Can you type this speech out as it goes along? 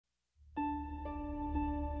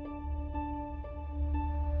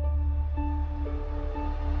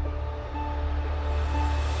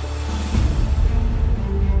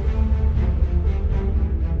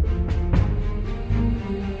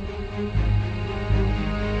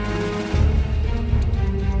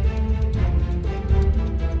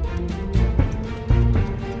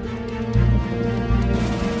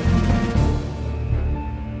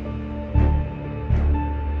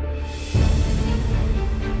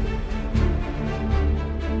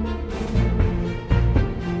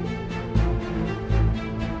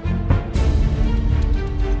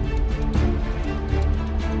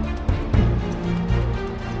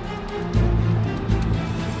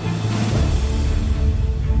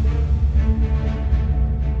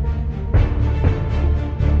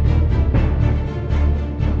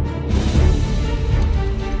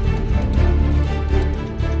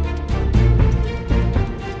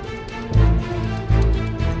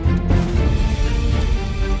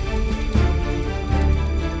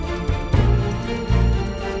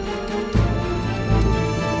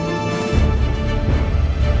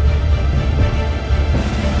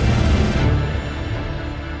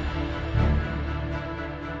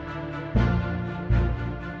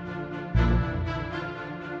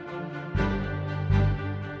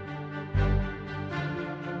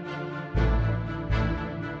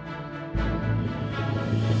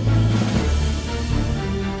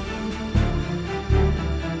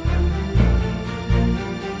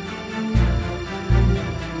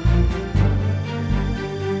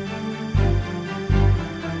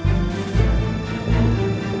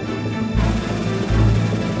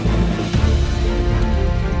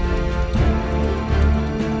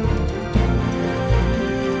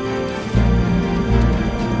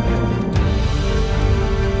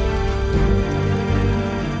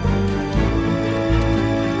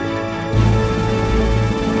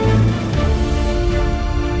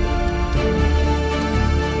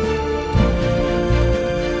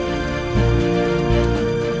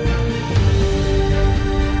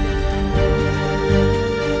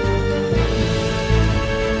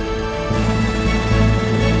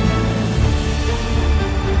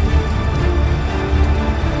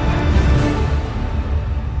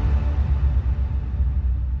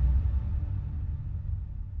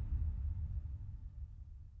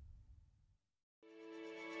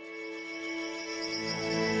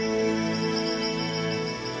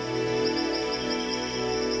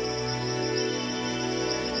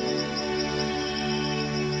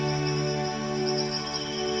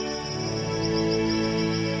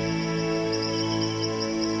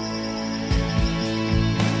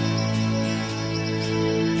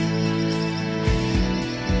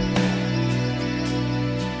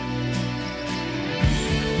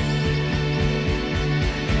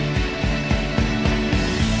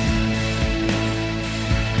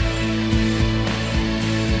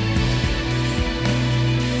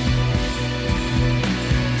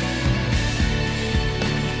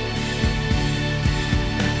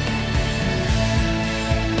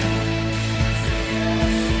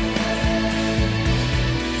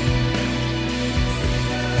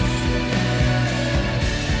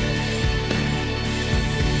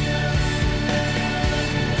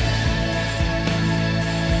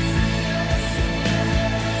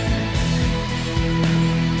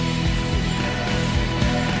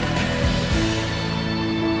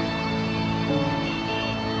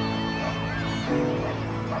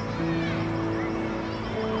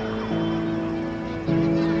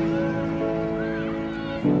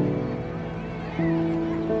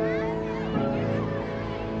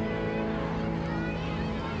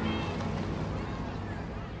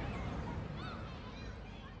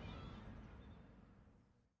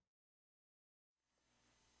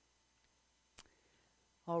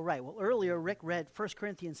All right, well, earlier Rick read 1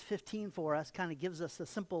 Corinthians 15 for us, kind of gives us a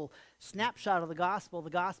simple snapshot of the gospel. The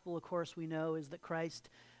gospel, of course, we know is that Christ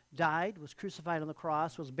died, was crucified on the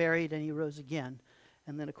cross, was buried, and he rose again.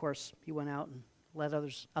 And then, of course, he went out and let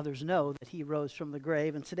others know that he rose from the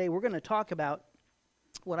grave. And today we're going to talk about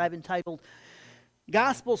what I've entitled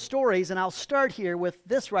Gospel Stories, and I'll start here with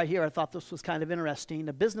this right here. I thought this was kind of interesting.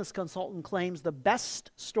 A business consultant claims the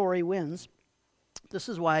best story wins. This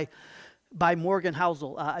is why, by Morgan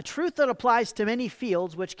Housel. A truth that applies to many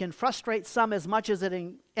fields, which can frustrate some as much as it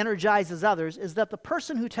energizes others, is that the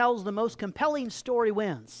person who tells the most compelling story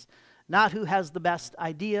wins, not who has the best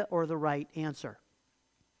idea or the right answer.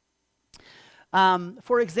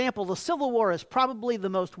 For example, the Civil War is probably the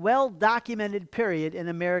most well-documented period in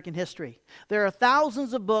American history. There are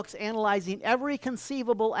thousands of books analyzing every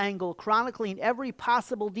conceivable angle, chronicling every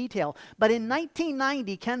possible detail. But in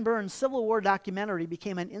 1990, Ken Burns' Civil War documentary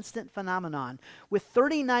became an instant phenomenon, with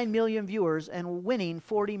 39 million viewers and winning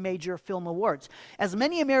 40 major film awards. As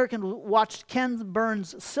many Americans watched Ken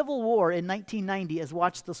Burns' Civil War in 1990 as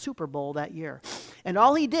watched the Super Bowl that year. And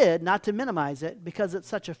all he did, not to minimize it, because it's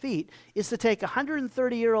such a feat, is to take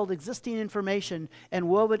 130-year-old existing information and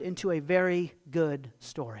wove it into a very good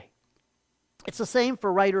story. It's the same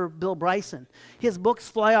for writer Bill Bryson. His books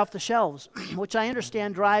fly off the shelves, which I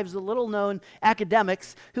understand drives the little-known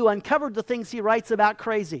academics who uncovered the things he writes about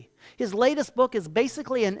crazy. His latest book is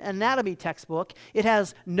basically an anatomy textbook. It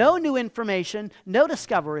has no new information, no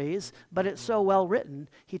discoveries, but it's so well written.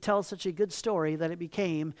 He tells such a good story that it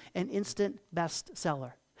became an instant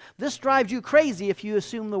bestseller. This drives you crazy if you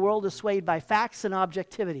assume the world is swayed by facts and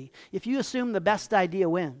objectivity, if you assume the best idea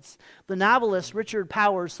wins. The novelist Richard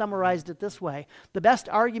Powers summarized it this way: the best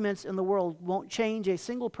arguments in the world won't change a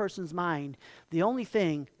single person's mind. The only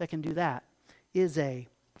thing that can do that is a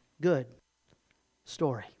good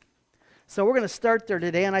story. So we're going to start there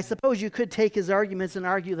today, and I suppose you could take his arguments and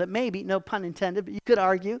argue that maybe, no pun intended, but you could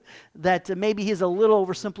argue that maybe he's a little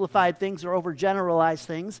oversimplified things or overgeneralized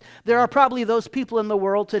things. There are probably those people in the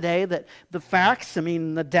world today that the facts,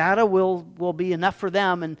 the data will be enough for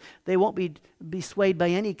them, and they won't be swayed by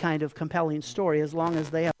any kind of compelling story as long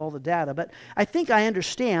as they have all the data. But I think I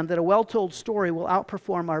understand that a well-told story will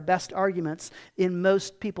outperform our best arguments in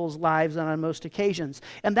most people's lives and on most occasions.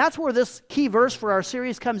 And that's where this key verse for our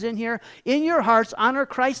series comes in here. In your hearts, honor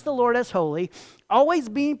Christ the Lord as holy, always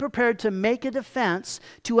being prepared to make a defense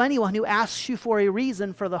to anyone who asks you for a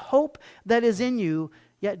reason for the hope that is in you,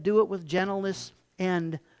 yet do it with gentleness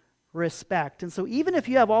and respect. And so even if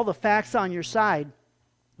you have all the facts on your side,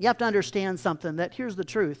 you have to understand something, that here's the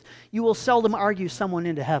truth. You will seldom argue someone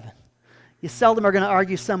into heaven. You seldom are going to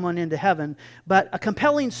argue someone into heaven, but a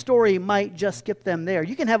compelling story might just get them there.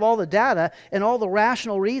 You can have all the data and all the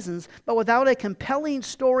rational reasons, but without a compelling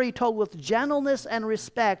story told with gentleness and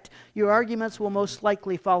respect, your arguments will most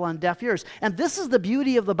likely fall on deaf ears. And this is the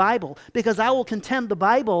beauty of the Bible, because I will contend the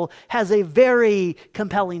Bible has a very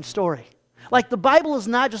compelling story. Like, the Bible is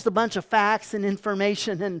not just a bunch of facts and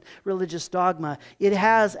information and religious dogma. It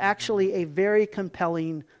has actually a very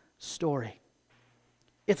compelling story.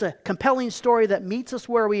 It's a compelling story that meets us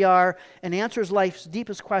where we are and answers life's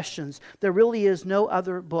deepest questions. There really is no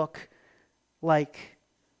other book like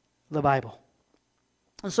the Bible.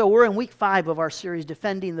 And so we're in week 5 of our series,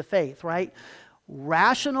 Defending the Faith, right?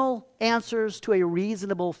 Rational answers to a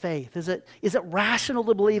reasonable faith. Is it rational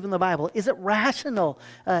to believe in the Bible? Is it rational?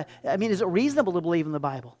 Is it reasonable to believe in the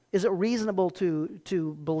Bible? Is it reasonable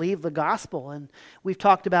to believe the gospel? And we've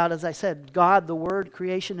talked about, as I said, God, the Word,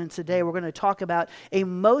 creation, and today we're going to talk about a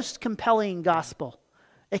most compelling gospel.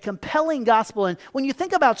 A compelling gospel. And when you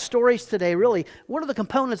think about stories today, really, what are the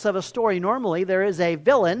components of a story? Normally, there is a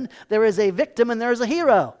villain, there is a victim, and there is a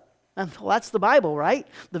hero. And well, that's the Bible, right?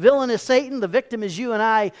 The villain is Satan, the victim is you and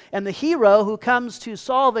I, and the hero who comes to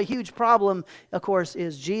solve a huge problem, of course,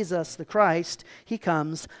 is Jesus the Christ. He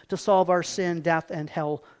comes to solve our sin, death, and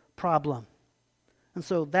hell problem. And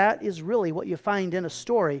so that is really what you find in a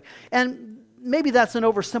story. And maybe that's an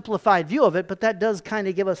oversimplified view of it, but that does kind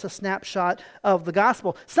of give us a snapshot of the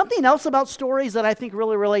gospel. Something else about stories that I think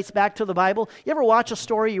really relates back to the Bible. You ever watch a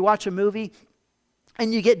story, you watch a movie,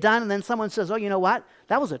 and you get done, and then someone says, oh, you know what?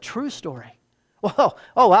 That was a true story. Whoa,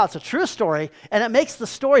 oh, wow, it's a true story. And it makes the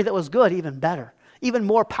story that was good even better, even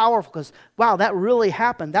more powerful, because, wow, that really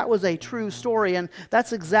happened. That was a true story. And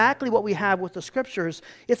that's exactly what we have with the Scriptures.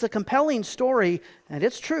 It's a compelling story, and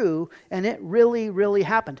it's true, and it really, really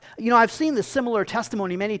happened. I've seen this similar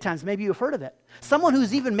testimony many times. Maybe you've heard of it. Someone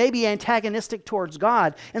who's even maybe antagonistic towards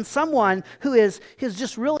God, and someone who is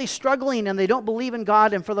just really struggling and they don't believe in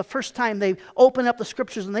God, and for the first time they open up the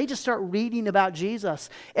Scriptures and they just start reading about Jesus.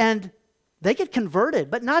 And They get converted,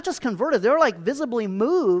 but not just converted. They're like visibly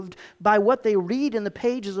moved by what they read in the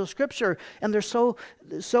pages of Scripture, and they're so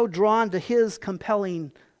drawn to his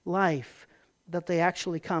compelling life that they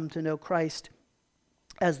actually come to know Christ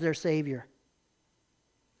as their Savior.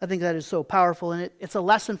 I think that is so powerful, and it's a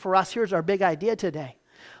lesson for us. Here's our big idea today.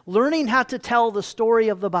 Learning how to tell the story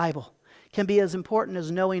of the Bible can be as important as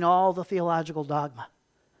knowing all the theological dogma.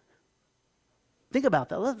 Think about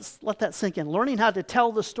that. Let's let that sink in. Learning how to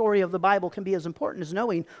tell the story of the Bible can be as important as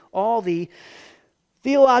knowing all the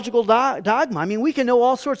theological dogma. I mean, we can know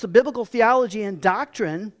all sorts of biblical theology and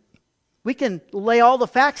doctrine. We can lay all the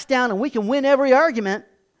facts down and we can win every argument.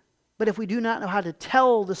 But if we do not know how to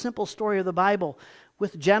tell the simple story of the Bible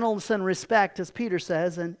with gentleness and respect, as Peter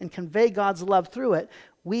says, and convey God's love through it,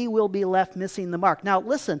 we will be left missing the mark. Now,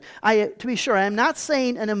 listen, to be sure, I am not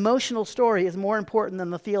saying an emotional story is more important than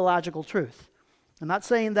the theological truth. I'm not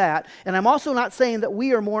saying that. And I'm also not saying that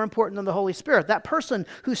we are more important than the Holy Spirit. That person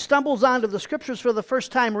who stumbles onto the Scriptures for the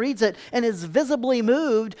first time, reads it, and is visibly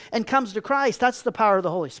moved and comes to Christ, that's the power of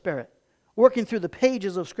the Holy Spirit, working through the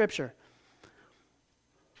pages of Scripture.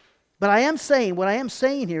 But what I am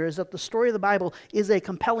saying here is that the story of the Bible is a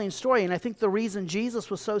compelling story. And I think the reason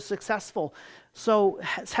Jesus was so successful,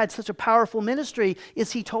 had such a powerful ministry,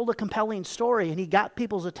 is he told a compelling story and he got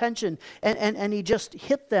people's attention and he just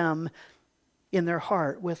hit them in their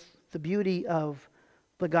heart with the beauty of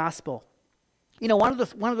the gospel. You know, one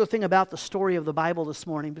other thing about the story of the Bible this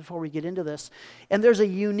morning before we get into this, and there's a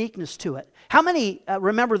uniqueness to it. How many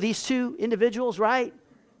remember these two individuals, right?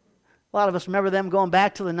 A lot of us remember them going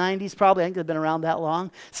back to the 90s, probably. I think they've been around that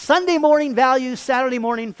long. Sunday morning values, Saturday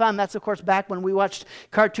morning fun. That's, of course, back when we watched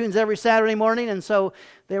cartoons every Saturday morning. And so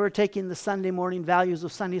they were taking the Sunday morning values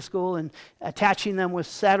of Sunday school and attaching them with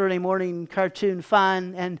Saturday morning cartoon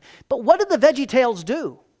fun. But what did the VeggieTales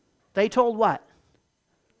do? They told what?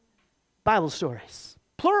 Bible stories.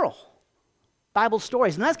 Plural. Bible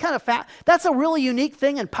stories. And that's kind of that's a really unique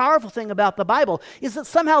thing and powerful thing about the Bible, is that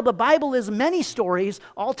somehow the Bible is many stories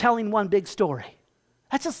all telling one big story.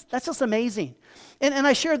 That's just amazing. And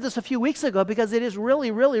I shared this a few weeks ago because it is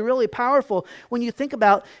really, really, really powerful when you think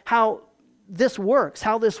about how this works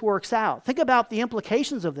out. Think about the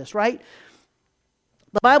implications of this, right?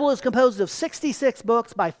 The Bible is composed of 66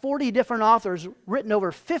 books by 40 different authors written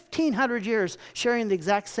over 1,500 years, sharing the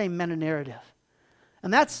exact same meta-narrative.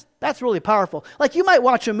 And that's really powerful. Like, you might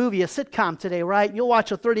watch a movie, a sitcom today, right? You'll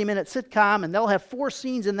watch a 30-minute sitcom, and they'll have 4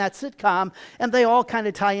 scenes in that sitcom, and they all kind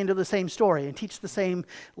of tie into the same story and teach the same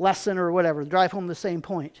lesson or whatever, drive home the same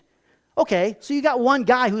point. Okay, so you got one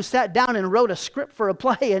guy who sat down and wrote a script for a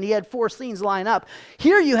play, and he had 4 scenes line up.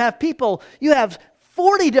 Here you have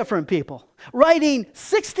 40 different people writing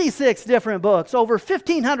 66 different books over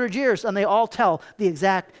 1,500 years, and they all tell the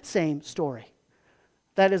exact same story.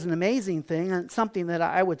 That is an amazing thing, and something that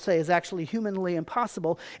I would say is actually humanly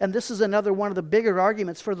impossible. And this is another one of the bigger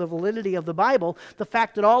arguments for the validity of the Bible, the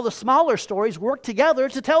fact that all the smaller stories work together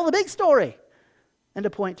to tell the big story and to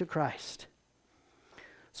point to Christ.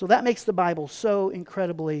 So that makes the Bible so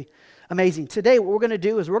incredibly amazing. Today, what we're going to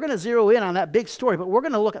do is we're going to zero in on that big story, but we're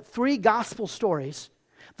going to look at 3 gospel stories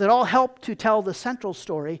that all help to tell the central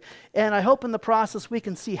story. And I hope in the process we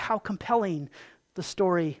can see how compelling the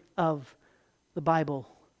story of the Bible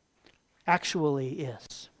actually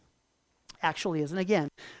is. And again,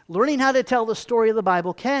 learning how to tell the story of the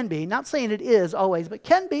Bible can be, not saying it is always, but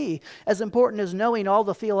can be as important as knowing all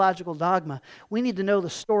the theological dogma. We need to know the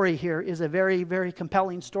story here is a very, very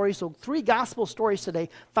compelling story. So 3 gospel stories today,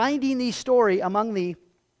 finding the story among the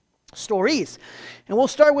stories. And we'll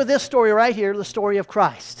start with this story right here, the story of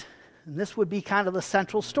Christ. And this would be kind of the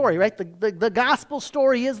central story, right? The gospel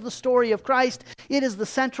story is the story of Christ. It is the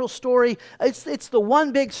central story. It's the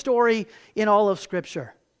one big story in all of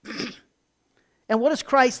Scripture. And what does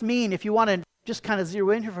Christ mean? If you want to just kind of zero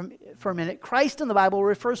in here for a minute, Christ in the Bible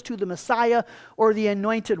refers to the Messiah or the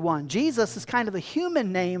Anointed One. Jesus is kind of the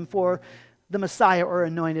human name for the Messiah or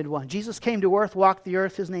Anointed One. Jesus came to earth, walked the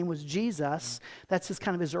earth. His name was Jesus. That's his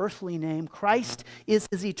earthly name. Christ is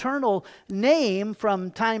his eternal name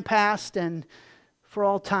from time past and for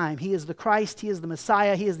all time. He is the Christ. He is the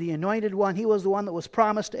Messiah. He is the Anointed One. He was the one that was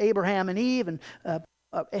promised to Abraham and Eve, and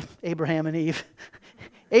Abraham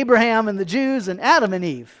and the Jews, and Adam and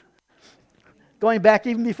Eve. Going back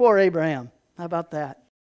even before Abraham. How about that?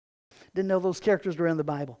 Didn't know those characters were in the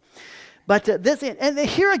Bible. But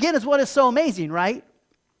here again is what is so amazing, right?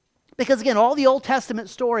 Because again, all the Old Testament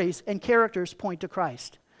stories and characters point to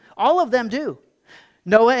Christ. All of them do.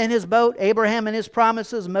 Noah and his boat, Abraham and his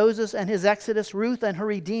promises, Moses and his exodus, Ruth and her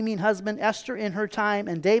redeeming husband, Esther in her time,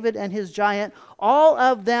 and David and his giant. All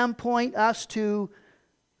of them point us to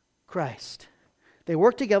Christ. They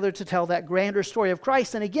work together to tell that grander story of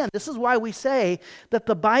Christ. And again, this is why we say that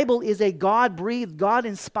the Bible is a God-breathed,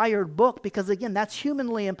 God-inspired book, because again, that's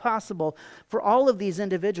humanly impossible for all of these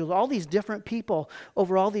individuals, all these different people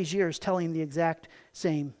over all these years telling the exact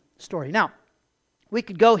same story. Now, we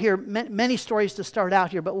could go here, many stories to start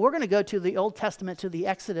out here, but we're going to go to the Old Testament, to the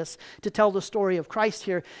Exodus, to tell the story of Christ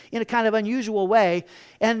here in a kind of unusual way.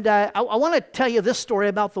 And I want to tell you this story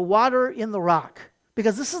about the water in the rock,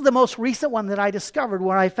 because this is the most recent one that I discovered,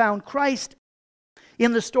 where I found Christ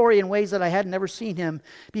in the story in ways that I had never seen him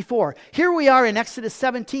before. Here we are in Exodus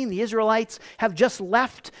 17. The Israelites have just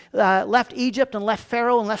left Egypt and left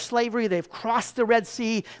Pharaoh and left slavery. They've crossed the Red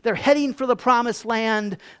Sea. They're heading for the promised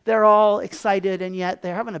land. They're all excited, and yet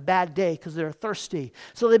they're having a bad day because they're thirsty.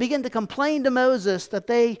 So they begin to complain to Moses that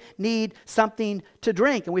they need something to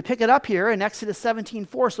drink. And we pick it up here in Exodus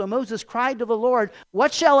 17:4. So Moses cried to the Lord,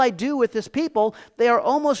 "What shall I do with this people? They are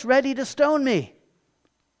almost ready to stone me."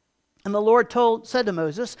 And the Lord said to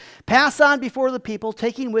Moses, "Pass on before the people,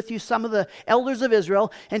 taking with you some of the elders of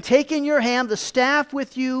Israel, and take in your hand the staff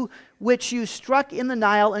with you which you struck in the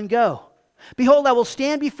Nile, and go. Behold, I will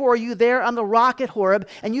stand before you there on the rock at Horeb,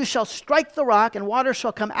 and you shall strike the rock, and water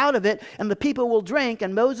shall come out of it, and the people will drink."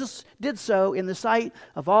 And Moses did so in the sight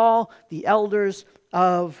of all the elders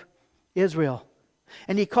of Israel.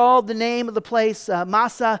 And he called the name of the place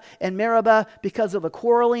Massah and Meribah, because of the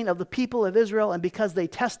quarreling of the people of Israel, and because they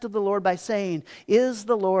tested the Lord by saying, "Is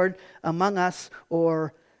the Lord among us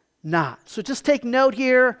or not?" So just take note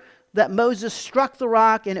here that Moses struck the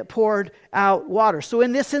rock and it poured out water. So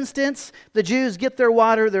in this instance, the Jews get their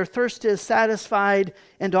water, their thirst is satisfied,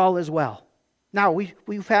 and all is well. Now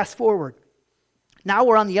we fast forward. Now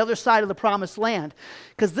we're on the other side of the promised land,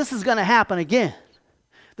 because this is going to happen again.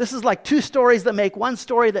 This is like two stories that make one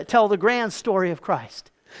story that tell the grand story of Christ.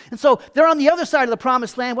 And so they're on the other side of the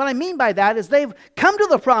promised land. What I mean by that is they've come to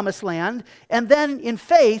the promised land, and then in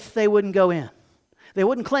faith they wouldn't go in. They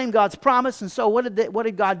wouldn't claim God's promise. And so what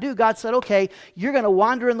did God do? God said, "Okay, you're going to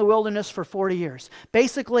wander in the wilderness for 40 years.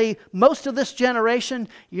 Basically, most of this generation,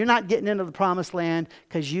 you're not getting into the promised land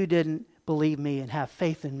because you didn't believe me and have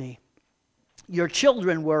faith in me. Your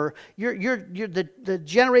children were, the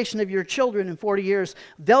generation of your children in 40 years,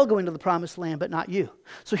 they'll go into the promised land, but not you."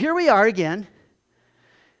 So here we are again.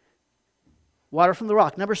 Water from the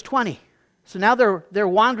rock. Numbers 20. So now they're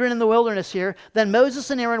wandering in the wilderness here. Then Moses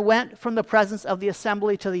and Aaron went from the presence of the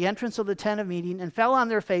assembly to the entrance of the tent of meeting, and fell on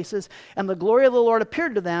their faces, and the glory of the Lord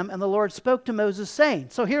appeared to them, and the Lord spoke to Moses, saying.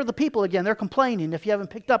 So here are the people again. They're complaining. If you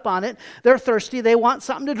haven't picked up on it, they're thirsty. They want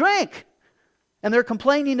something to drink. And they're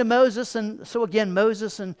complaining to Moses, and so again,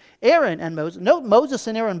 Moses and Aaron and Moses. Note Moses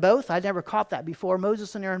and Aaron both. I never caught that before.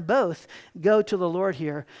 Moses and Aaron both go to the Lord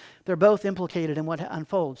here. They're both implicated in what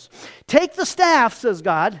unfolds. "Take the staff," says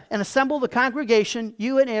God, "and assemble the congregation,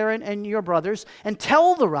 you and Aaron and your brothers, and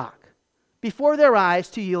tell the rock before their eyes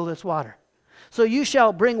to yield its water. So you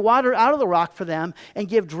shall bring water out of the rock for them, and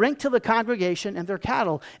give drink to the congregation and their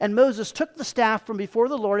cattle." And Moses took the staff from before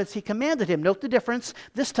the Lord as he commanded him. Note the difference.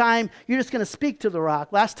 This time, you're just going to speak to the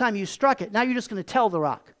rock. Last time you struck it. Now you're just going to tell the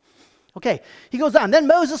rock. Okay, he goes on. "Then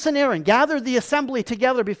Moses and Aaron gathered the assembly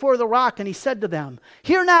together before the rock, and he said to them,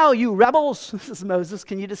 'Hear now, you rebels.'" This is Moses.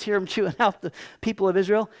 Can you just hear him chewing out the people of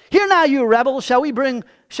Israel? "Hear now, you rebels. Shall we bring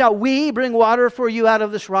water for you out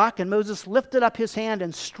of this rock?" And Moses lifted up his hand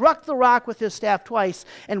and struck the rock with his staff twice,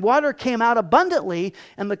 and water came out abundantly,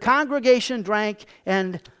 and the congregation drank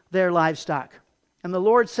and their livestock. And the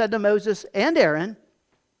Lord said to Moses and Aaron,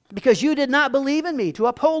 "Because you did not believe in me to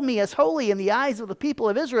uphold me as holy in the eyes of the people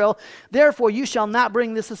of Israel, therefore you shall not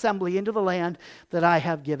bring this assembly into the land that I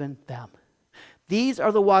have given them. These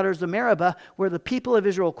are the waters of Meribah, where the people of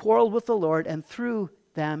Israel quarreled with the Lord, and through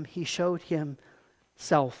them he showed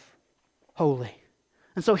himself holy."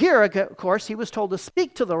 And so here, of course, he was told to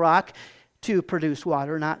speak to the rock to produce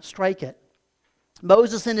water, not strike it.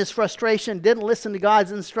 Moses, in his frustration, didn't listen to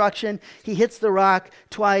God's instruction. He hits the rock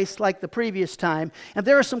twice like the previous time. And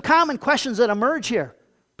there are some common questions that emerge here.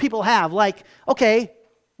 People have, like, okay,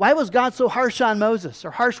 why was God so harsh on Moses,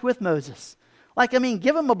 or harsh with Moses? Like, I mean,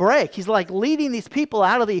 give him a break. He's like leading these people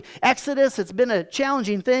out of the Exodus. It's been a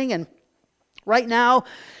challenging thing. And right now,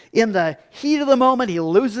 in the heat of the moment, he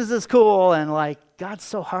loses his cool. And like, God's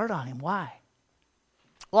so hard on him. Why?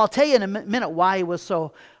 Well, I'll tell you in a minute why it was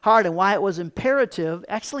so hard and why it was imperative,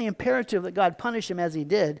 actually imperative, that God punish him as he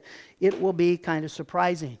did. It will be kind of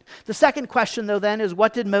surprising. The second question, though, then, is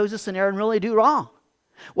what did Moses and Aaron really do wrong?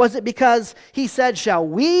 Was it because he said, "Shall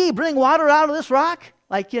we bring water out of this rock?"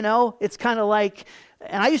 Like, it's kind of like,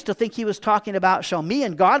 and I used to think he was talking about, shall me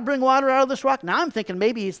and God bring water out of this rock? Now I'm thinking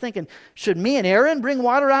maybe he's thinking, should me and Aaron bring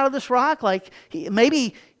water out of this rock? Like,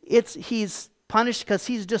 maybe he's punished because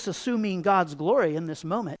he's just assuming God's glory in this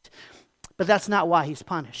moment. But that's not why he's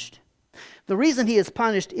punished. The reason he is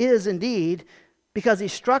punished is indeed because he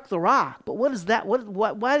struck the rock. But what is that?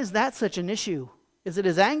 Why is that such an issue? Is it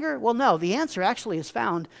his anger? Well, no. The answer actually is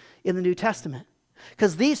found in the New Testament.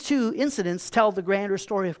 Because these two incidents tell the grander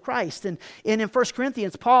story of Christ. And in 1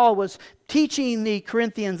 Corinthians, Paul was teaching the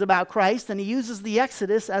Corinthians about Christ, and he uses the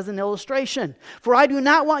Exodus as an illustration. For I do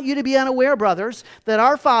not want you to be unaware, brothers, that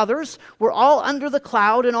our fathers were all under the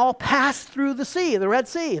cloud and all passed through the sea, the Red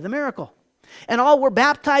Sea, the miracle. And all were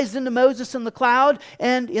baptized into Moses in the cloud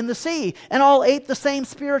and in the sea. And all ate the same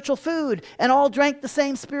spiritual food. And all drank the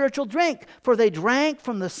same spiritual drink. For they drank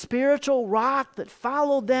from the spiritual rock that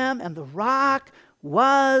followed them. And the rock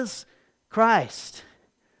was Christ.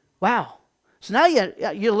 Wow. So now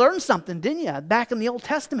you learned something, didn't you? Back in the Old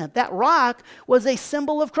Testament, that rock was a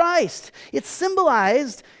symbol of Christ. It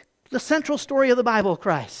symbolized the central story of the Bible,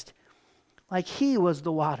 Christ. Like he was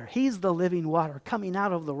the water. He's the living water coming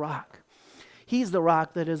out of the rock. He's the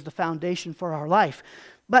rock that is the foundation for our life.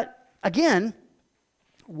 But again,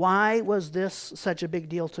 why was this such a big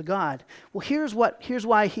deal to God? Well, here's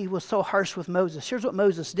why he was so harsh with Moses. Here's what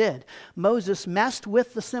Moses did. Moses messed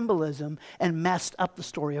with the symbolism and messed up the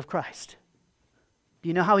story of Christ. Do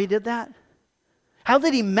you know how he did that? How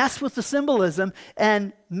did he mess with the symbolism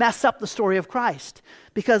and mess up the story of Christ?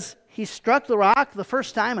 Because he struck the rock the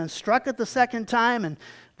first time and struck it the second time, and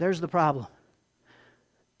there's the problem.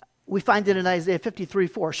 We find it in Isaiah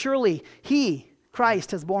 53:4. Surely he,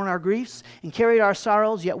 Christ, has borne our griefs and carried our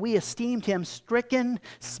sorrows, yet we esteemed him stricken,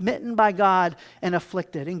 smitten by God, and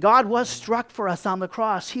afflicted. And God was struck for us on the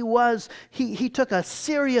cross. He took a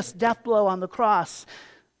serious death blow on the cross,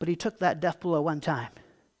 but he took that death blow one time.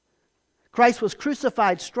 Christ was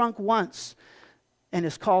crucified, struck once, and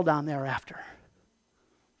is called on thereafter.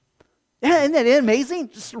 Isn't that amazing?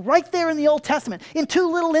 Just right there in the Old Testament, in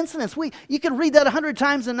two little incidents. You could read that 100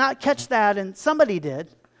 times and not catch that, and somebody did.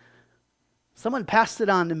 Someone passed it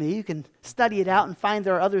on to me. You can study it out and find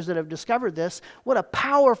there are others that have discovered this. What a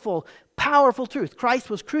powerful, powerful truth.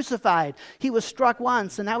 Christ was crucified. He was struck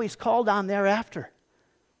once, and now he's called on thereafter.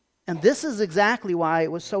 And this is exactly why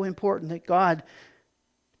it was so important that God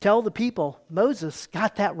tell the people, Moses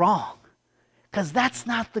got that wrong, because that's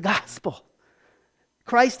not the gospel.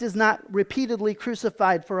 Christ is not repeatedly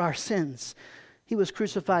crucified for our sins. He was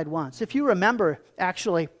crucified once. If you remember,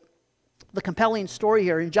 actually, the compelling story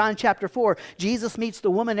here in John chapter 4, Jesus meets the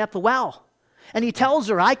woman at the well. And he tells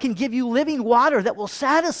her, I can give you living water that will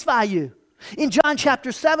satisfy you. In John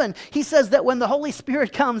chapter 7, he says that when the Holy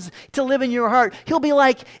Spirit comes to live in your heart, he'll be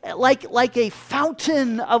like a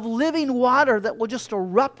fountain of living water that will just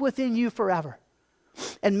erupt within you forever.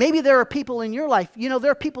 And maybe there are people in your life,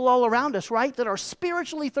 there are people all around us, right, that are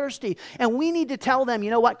spiritually thirsty. And we need to tell them, you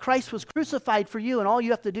know what, Christ was crucified for you, and all you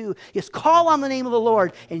have to do is call on the name of the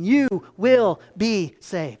Lord, and you will be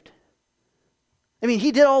saved. I mean,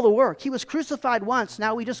 he did all the work. He was crucified once.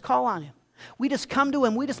 Now we just call on him. We just come to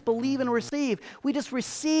him. We just believe and receive. We just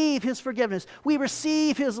receive his forgiveness. We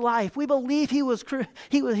receive his life. We believe he was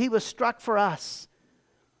struck for us.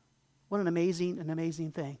 What an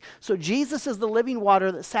amazing thing. So Jesus is the living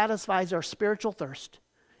water that satisfies our spiritual thirst.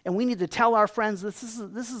 And we need to tell our friends this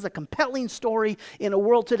is a compelling story in a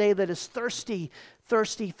world today that is thirsty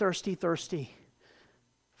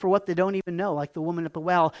for what they don't even know, like the woman at the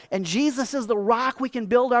well. And Jesus is the rock we can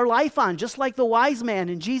build our life on, just like the wise man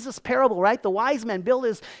in Jesus' parable, right? The wise man built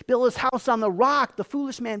his house on the rock. The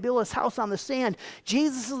foolish man built his house on the sand.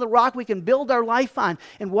 Jesus is the rock we can build our life on.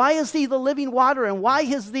 And why is he the living water? And why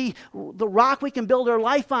is the rock we can build our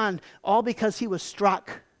life on? All because he was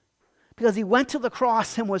struck. Because he went to the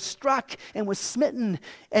cross and was struck and was smitten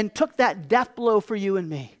and took that death blow for you and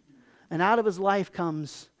me. And out of his life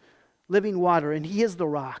comes living water, and he is the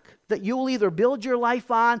rock that you will either build your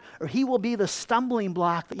life on, or he will be the stumbling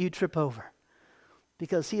block that you trip over,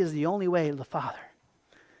 because he is the only way to the Father.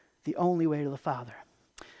 The only way to the Father.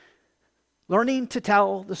 Learning to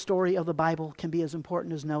tell the story of the Bible can be as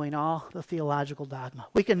important as knowing all the theological dogma.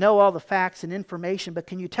 We can know all the facts and information, but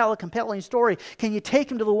can you tell a compelling story? Can you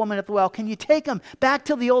take him to the woman at the well? Can you take him back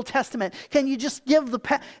to the Old Testament? Can you just give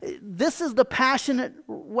this is the passionate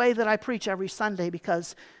way that I preach every Sunday,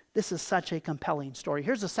 because this is such a compelling story.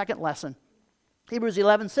 Here's the second lesson. Hebrews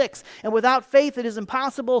 11:6. And without faith it is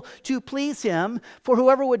impossible to please him, for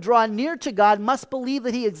whoever would draw near to God must believe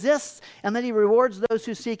that he exists and that he rewards those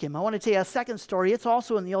who seek him. I want to tell you a second story. It's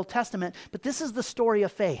also in the Old Testament, but this is the story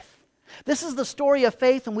of faith. This is the story of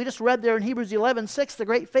faith, and we just read there in Hebrews 11:6, the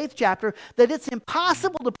great faith chapter, that it's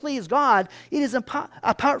impossible to please God. It is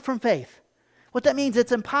apart from faith. What that means,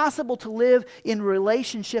 it's impossible to live in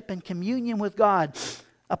relationship and communion with God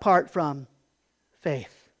apart from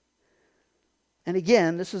faith. And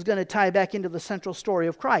again, this is going to tie back into the central story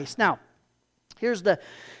of Christ. Now, here's the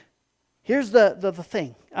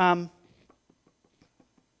thing.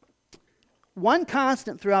 One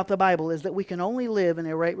constant throughout the Bible is that we can only live in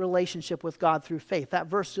a right relationship with God through faith. That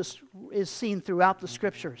verse just is seen throughout the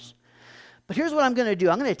Scriptures. But here's what I'm going to do.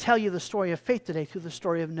 I'm going to tell you the story of faith today through the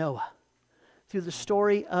story of Noah. Through the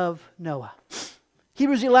story of Noah.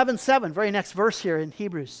 Hebrews 11:7, very next verse here in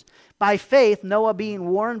Hebrews. By faith, Noah, being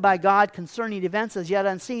warned by God concerning events as yet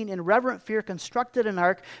unseen, in reverent fear constructed an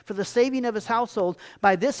ark for the saving of his household.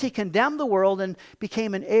 By this he condemned the world and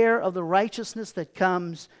became an heir of the righteousness that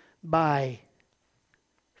comes by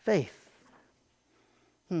faith.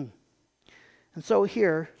 And so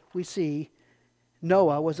here we see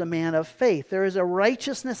Noah was a man of faith. There is a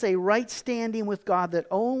righteousness, a right standing with God that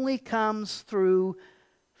only comes through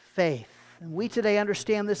faith. And we today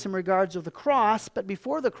understand this in regards of the cross, but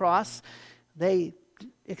before the cross, they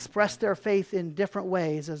expressed their faith in different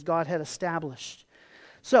ways as God had established.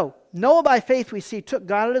 So, Noah by faith, we see, took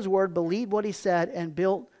God at his word, believed what he said, and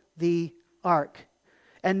built the ark.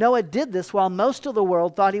 And Noah did this while most of the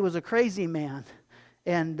world thought he was a crazy man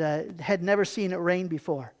and had never seen it rain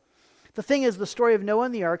before. The thing is, the story of Noah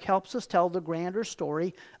and the ark helps us tell the grander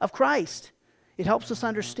story of Christ. It helps us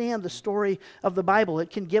understand the story of the Bible. It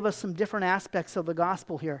can give us some different aspects of the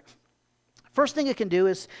gospel here. First thing it can do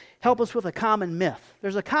is help us with a common myth.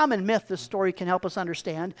 There's a common myth this story can help us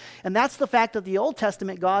understand, and that's the fact that the Old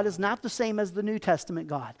Testament God is not the same as the New Testament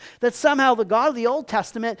God. That somehow the God of the Old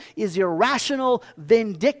Testament is irrational,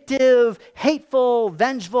 vindictive, hateful,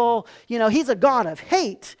 vengeful. You know, he's a God of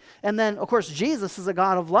hate. And then, of course, Jesus is a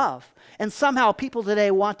God of love. And somehow people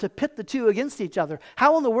today want to pit the two against each other.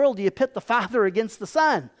 How in the world do you pit the Father against the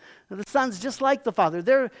Son? The Son's just like the Father.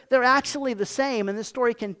 They're actually the same, and this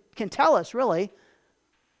story can tell us, really.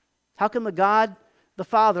 How can the God, the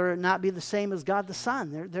Father, not be the same as God the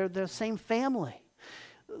Son? They're the same family.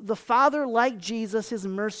 The Father, like Jesus, is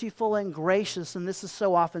merciful and gracious, and this is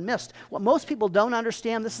so often missed. What most people don't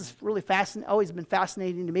understand, this is really always been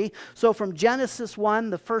fascinating to me. So from Genesis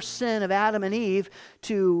 1, the first sin of Adam and Eve,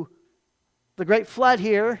 to the great flood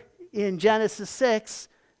here in Genesis 6,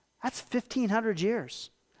 that's 1,500 years.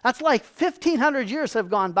 That's like 1,500 years have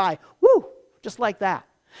gone by. Woo! Just like that.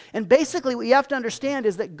 And basically what you have to understand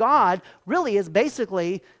is that God really is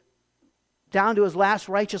basically down to his last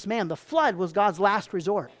righteous man. The flood was God's last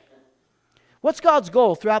resort. What's God's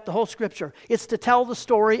goal throughout the whole Scripture? It's to tell the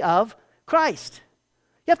story of Christ.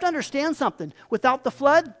 You have to understand something. Without the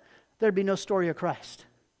flood, there'd be no story of Christ.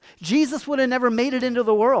 Jesus would have never made it into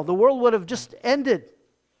the world. The world would have just ended.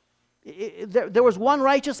 There was one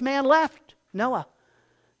righteous man left, Noah.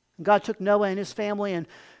 God took Noah and his family and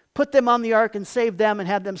put them on the ark and saved them and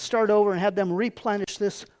had them start over and had them replenish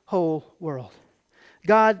this whole world.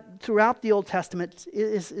 God, throughout the Old Testament,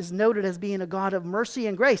 is noted as being a God of mercy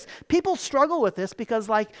and grace. People struggle with this because,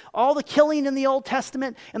 like, all the killing in the Old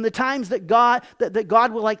Testament and the times that God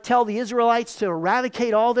will, like, tell the Israelites to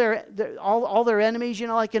eradicate all their enemies, you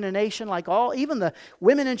know, like in a nation, like even the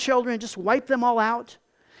women and children, just wipe them all out.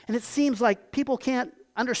 And it seems like people can't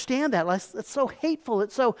understand that. It's so hateful.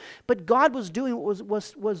 But God was doing what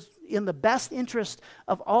was in the best interest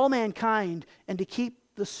of all mankind, and to keep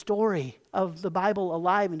the story of the Bible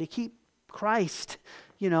alive and to keep Christ,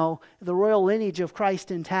 you know, the royal lineage of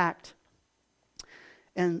Christ intact.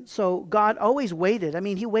 And so God always waited. I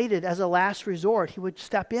mean, he waited as a last resort. He would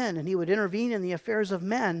step in and he would intervene in the affairs of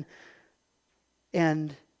men,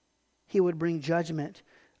 and he would bring judgment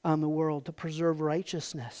on the world to preserve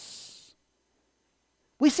righteousness.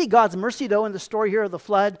 We see God's mercy, though, in the story here of the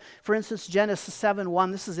flood. For instance, Genesis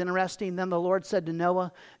 7:1, this is interesting. Then the Lord said to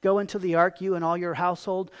Noah, "Go into the ark, you and all your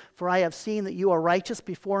household, for I have seen that you are righteous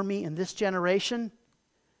before me in this generation.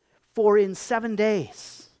 For in 7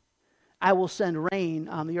 days I will send rain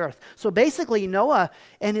on the earth." So basically, Noah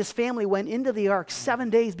and his family went into the ark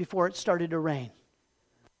 7 days before it started to rain.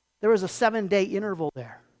 There was a 7-day interval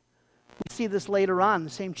there. We see this later on,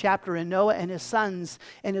 the same chapter, in Noah and his sons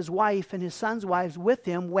and his wife and his sons' wives with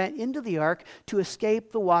him went into the ark to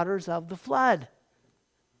escape the waters of the flood.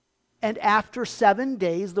 And after 7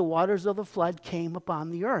 days, the waters of the flood came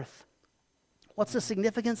upon the earth. What's the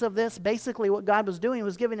significance of this? Basically, what God was doing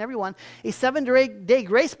was giving everyone a 7-day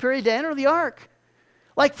grace period to enter the ark.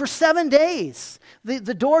 Like for 7 days,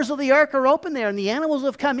 the doors of the ark are open there, and the animals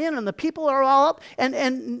have come in, and the people are all up, and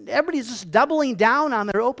everybody's just doubling down on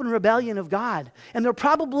their open rebellion of God. And they're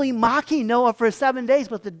probably mocking Noah for 7 days,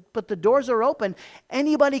 but the doors are open.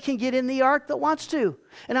 Anybody can get in the ark that wants to.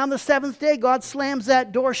 And on the 7th day, God slams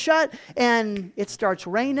that door shut, and it starts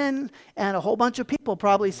raining, and a whole bunch of people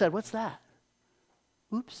probably said, "What's that?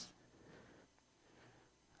 Oops."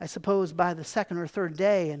 I suppose by the 2nd or 3rd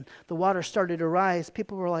day and the water started to rise,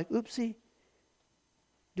 people were like, "Oopsie,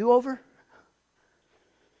 do over."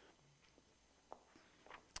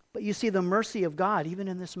 But you see the mercy of God even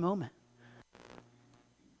in this moment.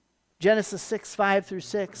 Genesis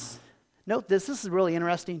 6:5-6. Note this is really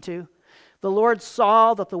interesting too. The Lord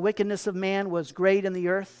saw that the wickedness of man was great in the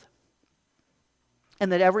earth,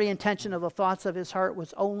 and that every intention of the thoughts of his heart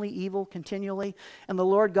was only evil continually. And the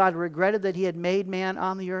Lord God regretted that he had made man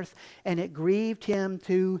on the earth, and it grieved him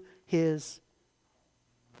to his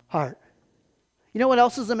heart. You know what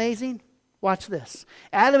else is amazing? Watch this.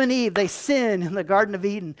 Adam and Eve, they sin in the Garden of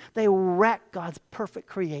Eden. They wreck God's perfect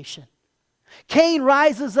creation. Cain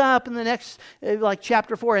rises up in the next, like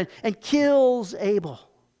chapter 4, and kills Abel.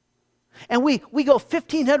 And we go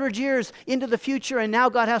 1,500 years into the future, and now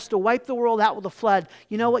God has to wipe the world out with a flood.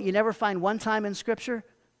 You know what? You never find one time in Scripture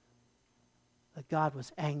that God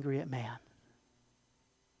was angry at man.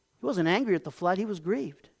 He wasn't angry at the flood. He was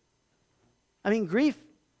grieved. I mean, grief,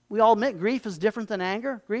 we all admit grief is different than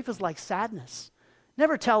anger. Grief is like sadness.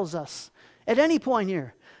 Never tells us at any point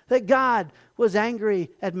here that God was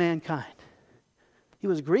angry at mankind. He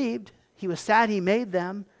was grieved. He was sad he made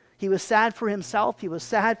them. He was sad for himself. He was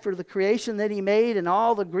sad for the creation that he made and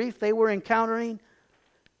all the grief they were encountering.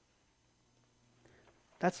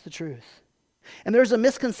 That's the truth. And there's a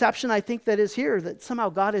misconception, I think, that is here, that somehow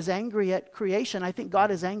God is angry at creation. I think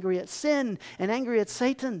God is angry at sin and angry at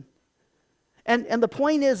Satan. And the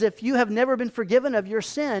point is, if you have never been forgiven of your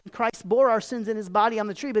sin, Christ bore our sins in his body on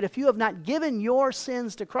the tree, but if you have not given your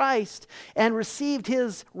sins to Christ and received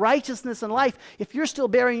his righteousness and life, if you're still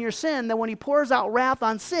bearing your sin, then when he pours out wrath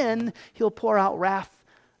on sin, he'll pour out wrath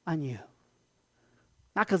on you.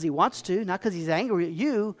 Not because he wants to, not because he's angry at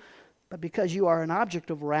you, but because you are an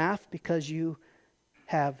object of wrath, because you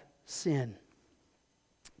have sinned.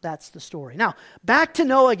 That's the story. Now, back to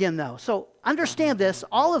Noah again, though. So understand this,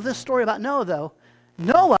 all of this story about Noah, though,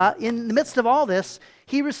 Noah, in the midst of all this,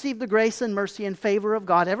 he received the grace and mercy and favor of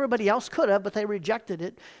God. Everybody else could have, but they rejected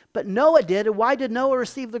it. But Noah did. And why did Noah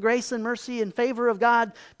receive the grace and mercy and favor of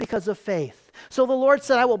God? Because of faith. So the Lord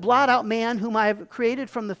said, "I will blot out man whom I have created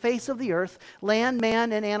from the face of the earth, land,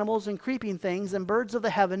 man, and animals, and creeping things, and birds of the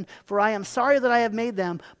heaven, for I am sorry that I have made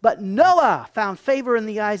them." But Noah found favor in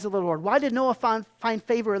the eyes of the Lord. Why did Noah find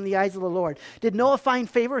favor in the eyes of the Lord? Did Noah find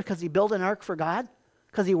favor because he built an ark for God?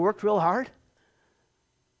 Because he worked real hard?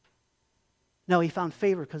 No, he found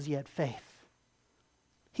favor because he had faith.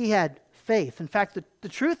 He had faith. In fact, the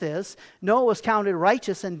truth is, Noah was counted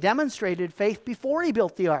righteous and demonstrated faith before he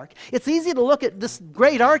built the ark. It's easy to look at this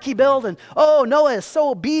great ark he built and, oh, Noah is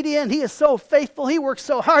so obedient, he is so faithful, he worked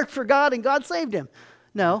so hard for God, and God saved him.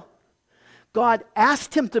 No. God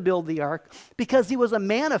asked him to build the ark because he was a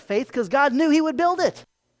man of faith, because God knew he would build it.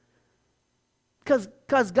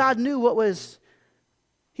 Because God knew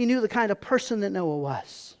he knew the kind of person that Noah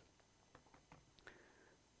was.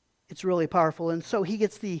 It's really powerful. And so he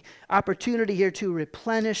gets the opportunity here to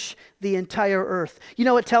replenish the entire earth. You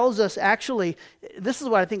know, it tells us actually, this is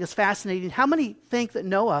what I think is fascinating. How many think that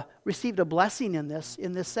Noah received a blessing in this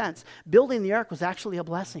sense? Building the ark was actually a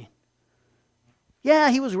blessing. Yeah,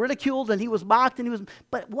 he was ridiculed and he was mocked,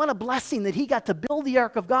 but what a blessing that he got to build the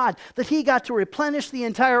ark of God, that he got to replenish the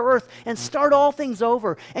entire earth and start all things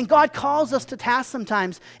over. And God calls us to tasks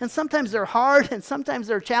sometimes, and sometimes they're hard and sometimes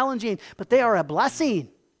they're challenging, but they are a blessing.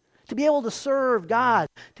 To be able to serve God,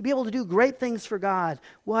 to be able to do great things for God.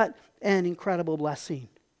 What an incredible blessing.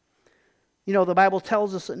 You know, the Bible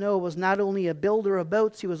tells us that Noah was not only a builder of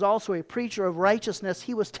boats, he was also a preacher of righteousness.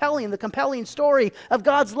 He was telling the compelling story of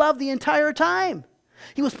God's love the entire time.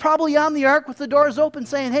 He was probably on the ark with the doors open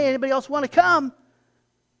saying, "Hey, anybody else want to come?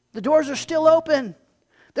 The doors are still open.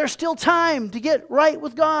 There's still time to get right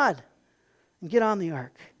with God and get on the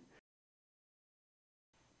ark."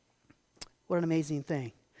 What an amazing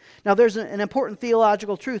thing. Now, there's an important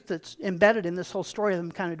theological truth that's embedded in this whole story that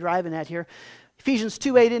I'm kind of driving at here. Ephesians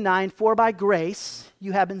 2:8-9, "For by grace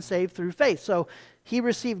you have been saved through faith." So he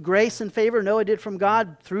received grace and favor, Noah did, from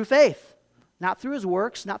God through faith. Not through his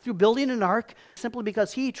works, not through building an ark, simply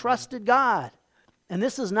because he trusted God. And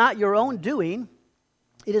this is not your own doing.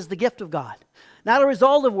 It is the gift of God. not a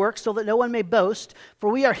result of works, so that no one may boast. For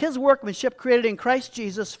we are his workmanship, created in Christ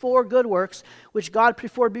Jesus for good works, which God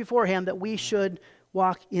prepared beforehand that we should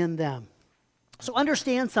walk in them. So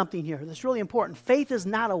understand something here that's really important. Faith is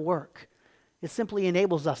not a work. It simply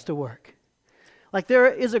enables us to work. Like there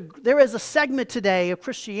is a segment today of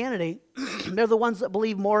Christianity, they're the ones that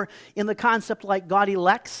believe more in the concept like God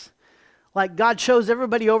elects. Like God chose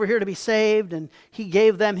everybody over here to be saved, and he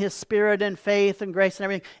gave them his spirit and faith and grace and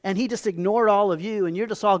everything, and he just ignored all of you, and you're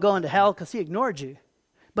just all going to hell because he ignored you.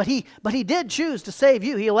 But he did choose to save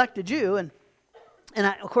you. He elected you, and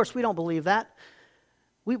of course we don't believe that.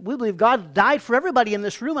 We believe God died for everybody in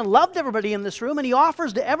this room and loved everybody in this room, and he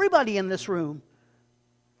offers to everybody in this room.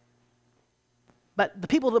 But the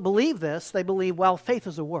people that believe this, they believe, well, faith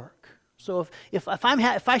is a work. So if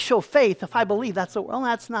I show faith, if I believe,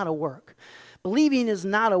 that's not a work. Believing is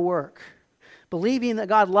not a work. Believing that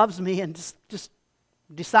God loves me and just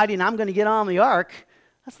deciding I'm going to get on the ark,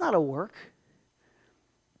 that's not a work.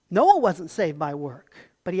 Noah wasn't saved by work,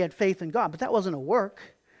 but he had faith in God. But that wasn't a work.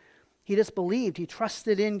 He just believed. He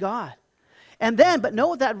trusted in God. And then, but know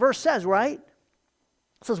what that verse says, right?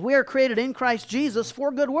 It says, we are created in Christ Jesus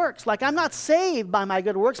for good works. Like I'm not saved by my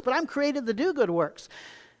good works, but I'm created to do good works.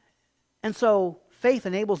 And so faith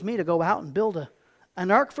enables me to go out and build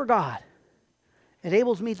an ark for God. It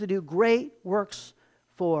enables me to do great works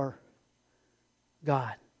for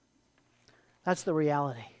God. That's the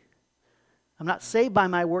reality. I'm not saved by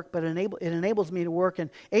my work, but it enables me to work.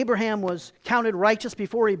 And Abraham was counted righteous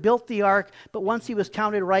before he built the ark, but once he was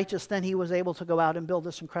counted righteous, then he was able to go out and build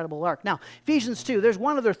this incredible ark. Now, Ephesians 2, there's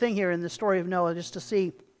one other thing here in the story of Noah, just to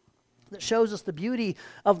see, that shows us the beauty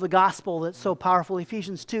of the gospel that's so powerful.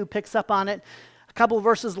 Ephesians 2 picks up on it. A couple of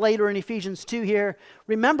verses later in Ephesians 2 here,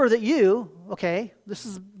 remember that you, okay, this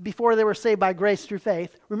is before they were saved by grace through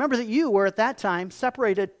faith. Remember that you were at that time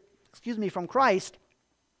separated, from Christ,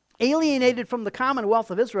 alienated from the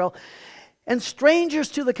commonwealth of Israel, and strangers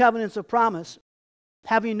to the covenants of promise,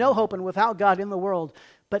 having no hope and without God in the world.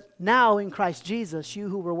 But now in Christ Jesus, you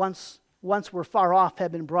who were once were far off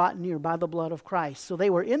have been brought near by the blood of Christ. So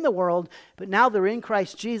they were in the world, but now they're in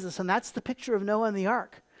Christ Jesus, and that's the picture of Noah and the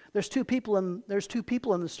ark. There's two people in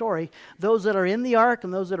the story, those that are in the ark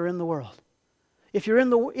and those that are in the world. If you're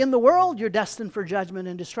in the world, you're destined for judgment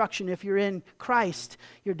and destruction. If you're in Christ,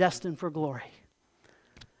 you're destined for glory.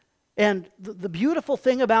 And the beautiful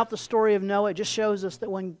thing about the story of Noah, it just shows us that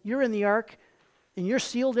when you're in the ark and you're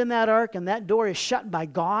sealed in that ark and that door is shut by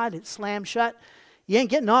God, it's slammed shut, you ain't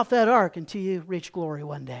getting off that ark until you reach glory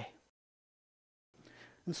one day.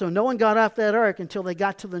 And so no one got off that ark until they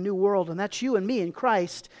got to the new world, and that's you and me in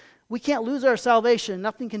Christ. We can't lose our salvation.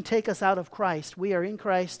 Nothing can take us out of Christ. We are in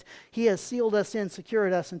Christ. He has sealed us in,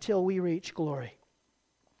 secured us until we reach glory.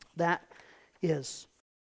 That is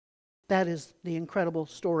the incredible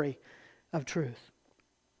story of truth.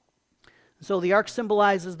 So the ark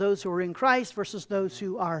symbolizes those who are in Christ versus those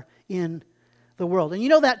who are in the world. And you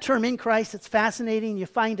know that term in Christ, it's fascinating. You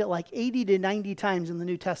find it like 80 to 90 times in the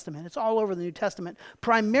New Testament. It's all over the New Testament,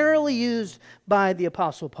 primarily used by the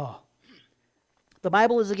Apostle Paul. The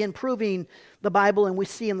Bible is again proving the Bible, and we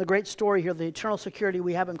see in the great story here the eternal security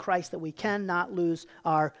we have in Christ that we cannot lose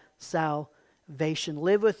our salvation.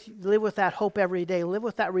 Live with that hope every day. Live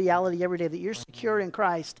with that reality every day that you're secure in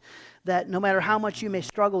Christ, that no matter how much you may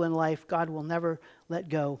struggle in life, God will never let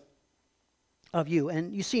go of you.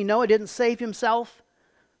 And you see, Noah didn't save himself.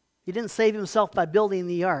 He didn't save himself by building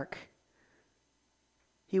the ark.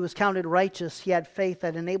 He was counted righteous. He had faith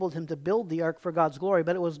that enabled him to build the ark for God's glory.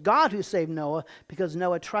 But it was God who saved Noah because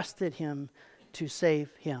Noah trusted him to save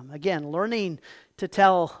him. Again, learning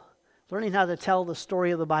how to tell the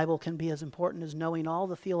story of the Bible can be as important as knowing all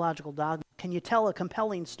the theological dogma. Can you tell a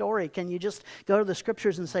compelling story? Can you just go to the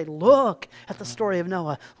scriptures and say, look at the story of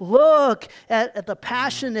Noah. Look at the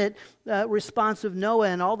passionate response of Noah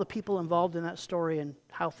and all the people involved in that story and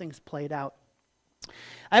how things played out.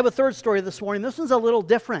 I have a third story this morning. This one's a little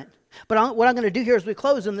different. But what I'm going to do here as we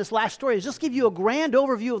close in this last story is just give you a grand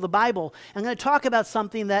overview of the Bible. I'm going to talk about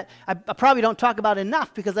something that I probably don't talk about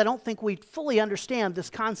enough because I don't think we fully understand this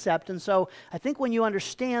concept. And so I think when you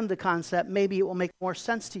understand the concept, maybe it will make more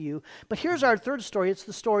sense to you. But here's our third story. It's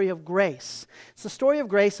the story of grace. It's the story of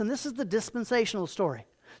grace, and this is the dispensational story.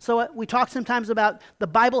 So we talk sometimes about the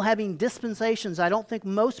Bible having dispensations. I don't think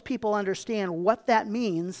most people understand what that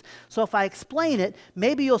means. So if I explain it,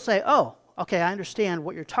 maybe you'll say, oh, okay, I understand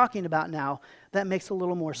what you're talking about now. That makes a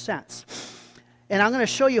little more sense. And I'm going to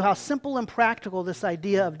show you how simple and practical this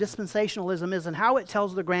idea of dispensationalism is and how it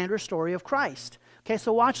tells the grander story of Christ. Okay,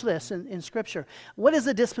 so watch this in Scripture. What is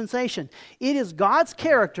a dispensation? It is God's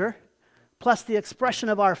character plus the expression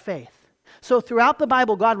of our faith. So throughout the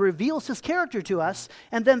Bible, God reveals his character to us,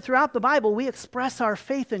 and then throughout the Bible, we express our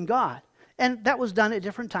faith in God. And that was done at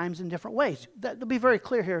different times in different ways. That'll be very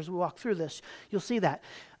clear here as we walk through this. You'll see that.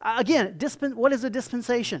 Again, what is a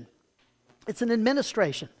dispensation? It's an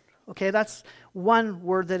administration. Okay, that's one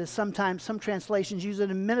word that is sometimes, some translations use an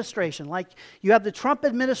administration. Like you have the Trump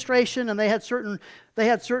administration, and they had certain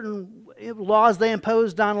laws they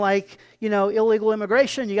imposed on, like, illegal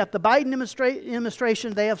immigration. You got the Biden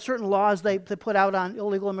administration, they have certain laws they put out on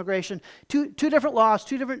illegal immigration. Two different laws,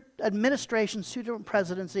 two different administrations, two different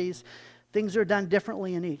presidencies. Things are done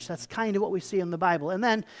differently in each. That's kind of what we see in the Bible. And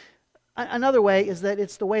then another way is that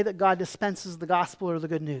it's the way that God dispenses the gospel or the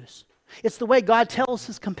good news. It's the way God tells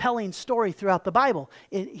his compelling story throughout the Bible.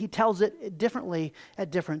 He tells it differently at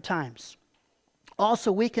different times.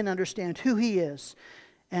 Also, we can understand who he is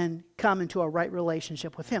and come into a right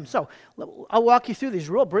relationship with him. So, I'll walk you through these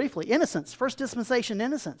real briefly. Innocence. First dispensation,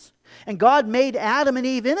 innocence. And God made Adam and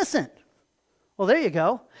Eve innocent. Well, there you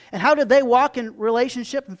go. And how did they walk in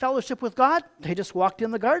relationship and fellowship with God? They just walked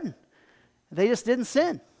in the garden. They just didn't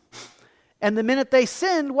sin. And the minute they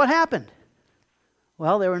sinned, what happened?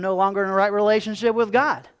 Well, they were no longer in a right relationship with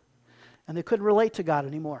God. And they couldn't relate to God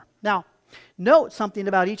anymore. Now, note something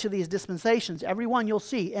about each of these dispensations. Every one you'll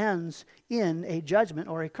see ends in a judgment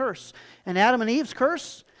or a curse. And Adam and Eve's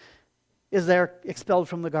curse is they're expelled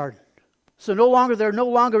from the garden. So they're no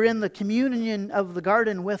longer in the communion of the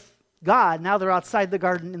garden with God. Now they're outside the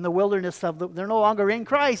garden in the wilderness they're no longer in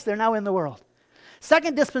Christ, they're now in the world.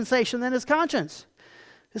 Second dispensation then is conscience.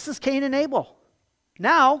 This is Cain and Abel.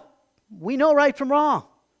 Now, we know right from wrong.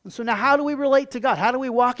 And so now how do we relate to God? How do we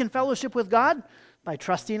walk in fellowship with God? By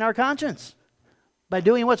trusting our conscience. By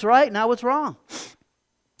doing what's right, not what's wrong.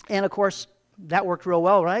 And of course, that worked real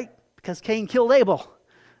well, right? Because Cain killed Abel.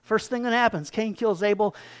 First thing that happens, Cain kills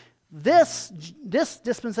Abel. This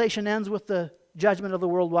dispensation ends with the judgment of the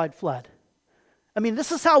worldwide flood. I mean,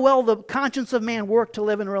 this is how well the conscience of man worked to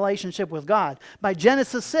live in a relationship with God. By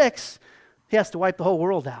Genesis 6, he has to wipe the whole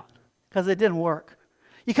world out because it didn't work.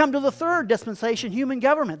 You come to the third dispensation, human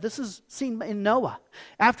government. This is seen in Noah.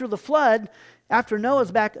 After the flood, after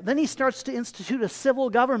Noah's back, then he starts to institute a civil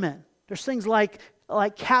government. There's things like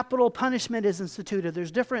capital punishment is instituted.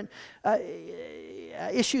 There's different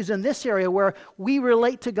issues in this area where we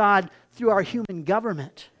relate to God through our human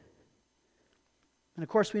government. And of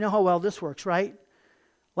course, we know how well this works, right?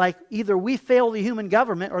 Like either we fail the human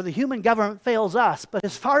government or the human government fails us. But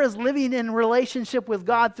as far as living in relationship with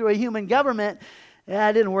God through a human government,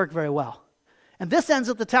 it didn't work very well. And this ends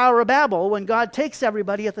at the Tower of Babel when God takes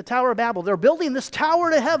everybody at the Tower of Babel. They're building this tower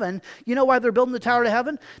to heaven. You know why they're building the tower to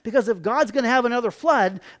heaven? Because if God's going to have another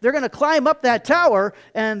flood, they're going to climb up that tower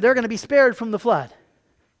and they're going to be spared from the flood.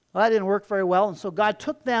 Well, that didn't work very well. And so God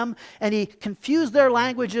took them and he confused their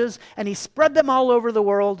languages and he spread them all over the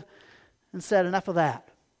world and said, enough of that.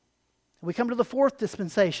 We come to the fourth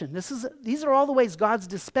dispensation. These are all the ways God's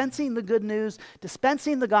dispensing the good news,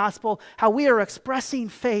 dispensing the gospel, how we are expressing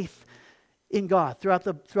faith in God throughout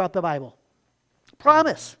the Bible.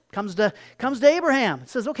 Promise comes to Abraham. It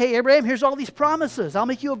says, okay, Abraham, here's all these promises. I'll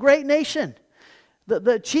make you a great nation.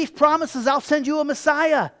 The chief promise is I'll send you a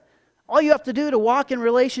Messiah. All you have to do to walk in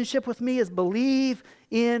relationship with me is believe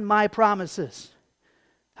in my promises.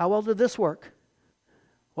 How well did this work?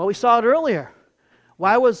 Well, we saw it earlier.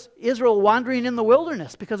 Why was Israel wandering in the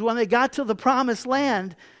wilderness? Because when they got to the promised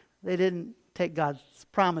land, they didn't take God's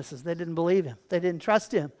promises. They didn't believe him. They didn't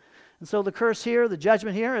trust him. And so the curse here, the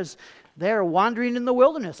judgment here is they're wandering in the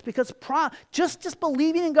wilderness because just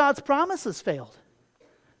believing in God's promises failed.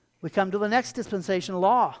 We come to the next dispensation,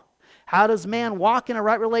 law. How does man walk in a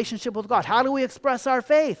right relationship with God? How do we express our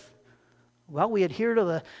faith? Well, we adhere to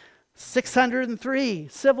the 603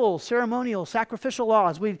 civil, ceremonial, sacrificial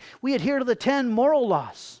laws. We adhere to the 10 moral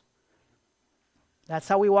laws. That's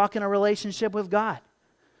how we walk in a relationship with God.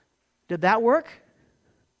 Did that work?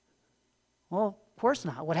 Well, of course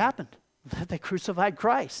not. What happened? They crucified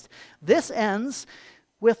Christ. This ends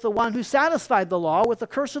with the one who satisfied the law with the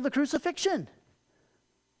curse of the crucifixion.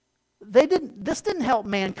 This didn't help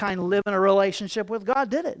mankind live in a relationship with God,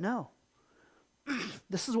 did it? No.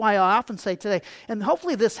 This is why I often say today, and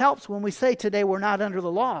hopefully this helps when we say today we're not under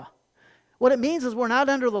the law. What it means is we're not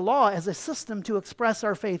under the law as a system to express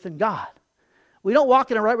our faith in God. We don't walk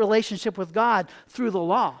in a right relationship with God through the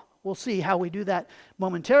law. We'll see how we do that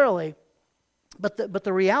momentarily. But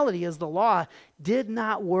the reality is the law did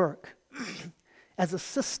not work as a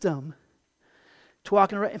system to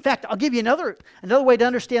walk in a right. In fact, I'll give you another way to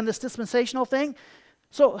understand this dispensational thing.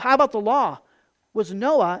 So how about the law? Was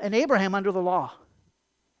Noah and Abraham under the law?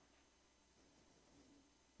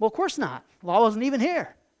 Well, of course not. The law wasn't even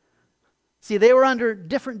here. See, they were under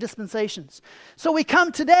different dispensations. So we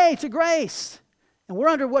come today to grace. And we're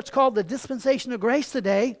under what's called the dispensation of grace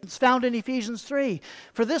today. It's found in Ephesians 3.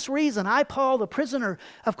 For this reason, I, Paul, the prisoner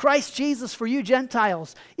of Christ Jesus for you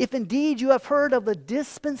Gentiles, if indeed you have heard of the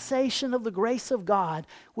dispensation of the grace of God,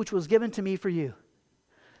 which was given to me for you.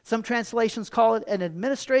 Some translations call it an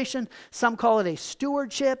administration. Some call it a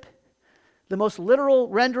stewardship. The most literal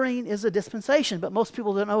rendering is a dispensation, but most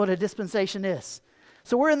people don't know what a dispensation is.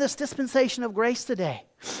 So we're in this dispensation of grace today.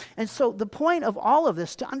 And so the point of all of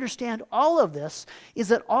this, to understand all of this, is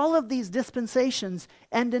that all of these dispensations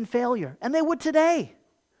end in failure. And they would today.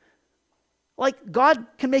 Like God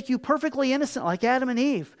can make you perfectly innocent, like Adam and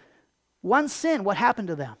Eve. One sin, what happened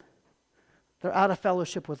to them? They're out of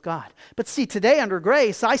fellowship with God. But see, today under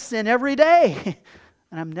grace, I sin every day.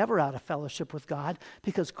 And I'm never out of fellowship with God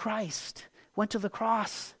because Christ went to the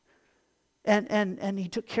cross. And he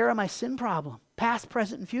took care of my sin problem, past,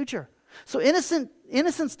 present, and future. So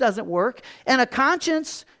innocence doesn't work. And a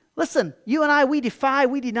conscience, listen, you and I, we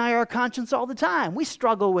deny our conscience all the time. We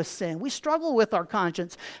struggle with sin. We struggle with our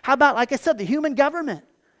conscience. How about, like I said, the human government?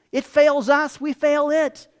 It fails us, we fail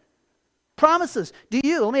it. Promises.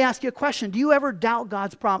 Let me ask you a question. Do you ever doubt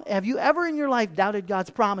God's promise? Have you ever in your life doubted God's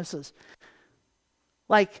promises?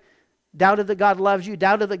 Like, doubted that God loves you,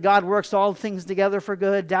 doubted that God works all things together for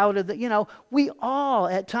good, doubted that, we all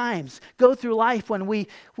at times go through life when we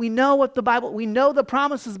know what the Bible, we know the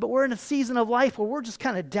promises, but we're in a season of life where we're just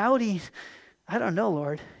kind of doubting. I don't know,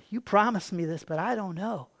 Lord. You promised me this, but I don't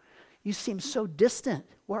know. You seem so distant.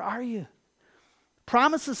 Where are you?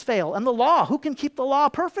 Promises fail. And the law, who can keep the law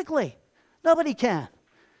perfectly? Nobody can,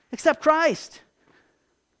 except Christ.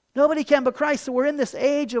 Nobody can but Christ. So we're in this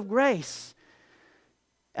age of grace.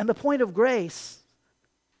 And the point of grace,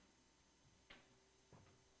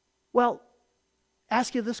 well,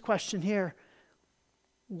 ask you this question here.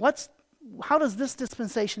 How does this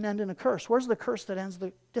dispensation end in a curse? Where's the curse that ends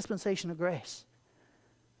the dispensation of grace?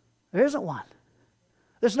 There isn't one.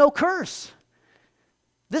 There's no curse.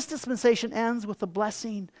 This dispensation ends with the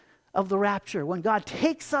blessing of the rapture, when God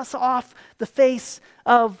takes us off the face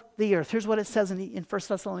of the earth. Here's what it says in 1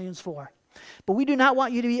 Thessalonians 4. But we do not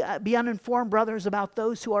want you to be uninformed, brothers, about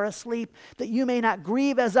those who are asleep, that you may not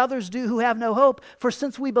grieve as others do who have no hope. For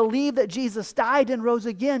since we believe that Jesus died and rose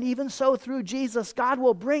again, even so through Jesus, God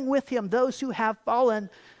will bring with him those who have fallen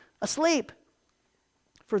asleep.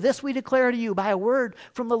 For this we declare to you by a word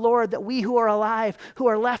from the Lord, that we who are alive, who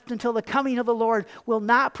are left until the coming of the Lord, will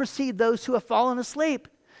not precede those who have fallen asleep.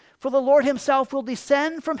 For the Lord himself will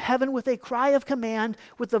descend from heaven with a cry of command,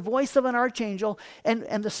 with the voice of an archangel, and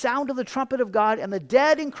the sound of the trumpet of God, and the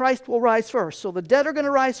dead in Christ will rise first. So the dead are going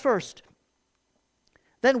to rise first.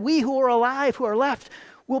 Then we who are alive, who are left,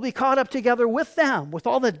 will be caught up together with them, with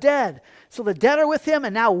all the dead. So the dead are with him,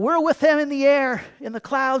 and now we're with him in the air, in the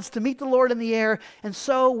clouds, to meet the Lord in the air. And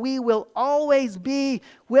so we will always be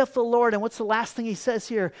with the Lord. And what's the last thing he says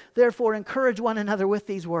here? Therefore, encourage one another with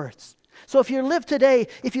these words. So if you live today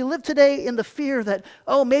in the fear that,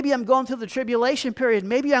 maybe I'm going through the tribulation period,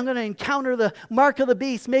 maybe I'm going to encounter the mark of the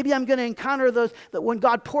beast, maybe I'm going to encounter that when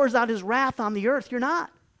God pours out his wrath on the earth, you're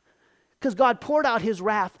not. Because God poured out his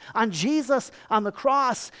wrath on Jesus on the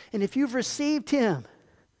cross, and if you've received him,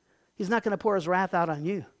 he's not going to pour his wrath out on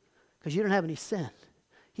you, because you don't have any sin.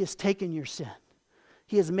 He has taken your sin.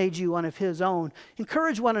 He has made you one of his own.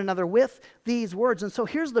 Encourage one another with these words. And so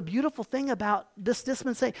here's the beautiful thing about this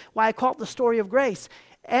dispensation, why I call it the story of grace.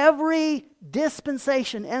 Every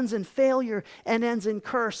dispensation ends in failure and ends in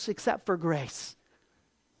curse except for grace.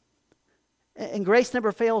 And grace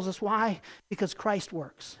never fails us. Why? Because Christ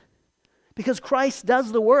works. Because Christ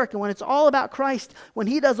does the work. And when it's all about Christ, when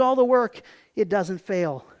he does all the work, it doesn't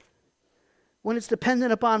fail. When it's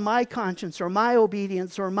dependent upon my conscience or my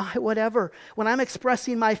obedience or my whatever, when I'm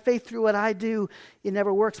expressing my faith through what I do, it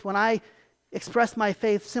never works. When I express my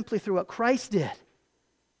faith simply through what Christ did,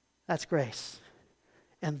 that's grace.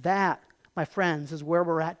 And that, my friends, is where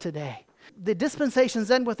we're at today. The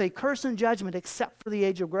dispensations end with a curse and judgment except for the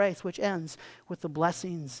age of grace, which ends with the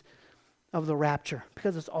blessings of the rapture,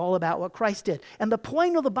 because it's all about what Christ did. And the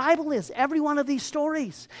point of the Bible is every one of these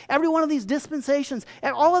stories, every one of these dispensations,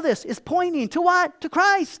 and all of this is pointing to what? To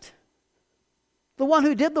Christ. The one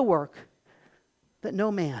who did the work that no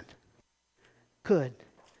man could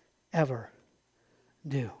ever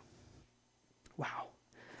do. Wow.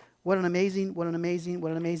 What an amazing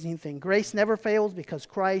thing. Grace never fails because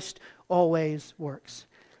Christ always works.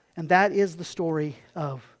 And that is the story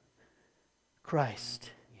of Christ.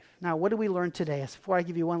 Now, what do we learn today? Before I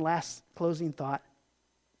give you one last closing thought.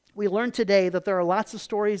 We learned today that there are lots of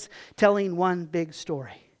stories telling one big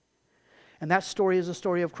story. And that story is the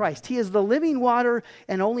story of Christ. He is the living water,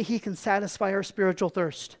 and only He can satisfy our spiritual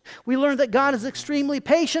thirst. We learned that God is extremely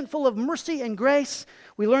patient, full of mercy and grace.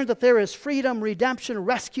 We learned that there is freedom, redemption,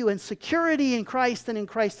 rescue, and security in Christ and in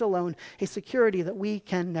Christ alone, a security that we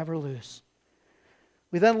can never lose.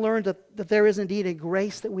 We then learned that there is indeed a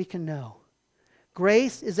grace that we can know.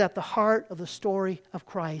 Grace is at the heart of the story of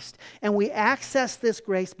Christ, and we access this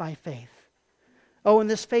grace by faith. Oh, and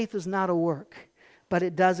this faith is not a work, but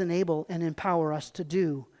it does enable and empower us to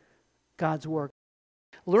do God's work.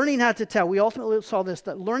 Learning how to tell, we ultimately saw this,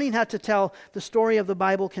 that learning how to tell the story of the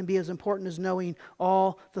Bible can be as important as knowing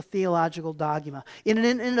all the theological dogma. In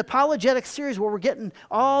an apologetic series where we're getting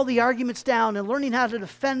all the arguments down and learning how to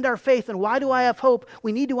defend our faith and why do I have hope,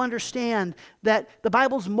 we need to understand that the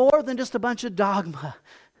Bible's more than just a bunch of dogma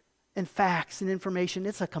and facts and information.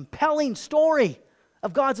 It's a compelling story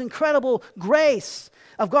of God's incredible grace,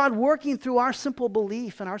 of God working through our simple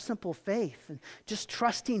belief and our simple faith and just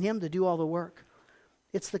trusting Him to do all the work.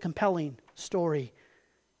 It's the compelling story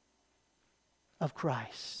of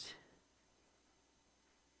Christ.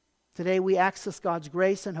 Today we access God's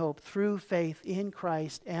grace and hope through faith in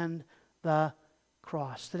Christ and the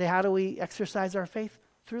cross. Today, how do we exercise our faith?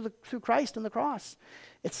 Through Christ and the cross.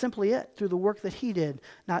 It's simply it, through the work that He did,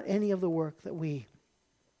 not any of the work that we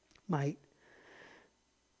might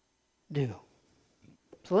do.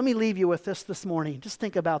 So let me leave you with this morning. Just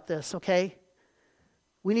think about this, okay?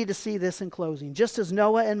 We need to see this in closing. Just as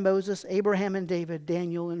Noah and Moses, Abraham and David,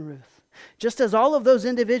 Daniel and Ruth, just as all of those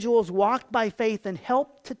individuals walked by faith and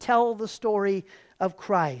helped to tell the story of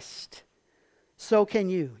Christ, so can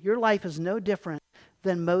you. Your life is no different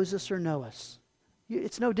than Moses or Noah's.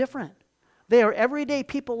 It's no different. They are everyday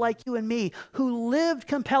people like you and me who lived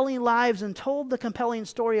compelling lives and told the compelling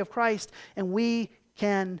story of Christ, and we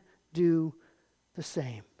can do the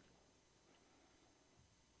same.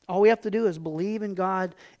 All we have to do is believe in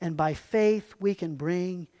God, and by faith we can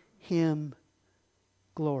bring Him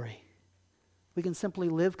glory. We can simply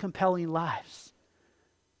live compelling lives.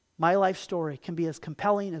 My life story can be as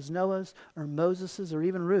compelling as Noah's or Moses's or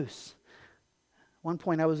even Ruth's. At one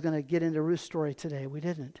point I was going to get into Ruth's story today. We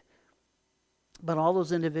didn't. But all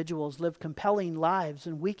those individuals lived compelling lives,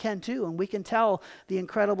 and we can too, and we can tell the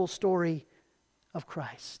incredible story of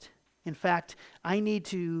Christ. In fact, I need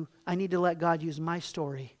to let God use my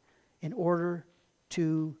story in order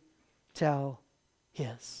to tell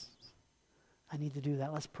His. I need to do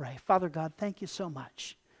that. Let's pray. Father God, thank you so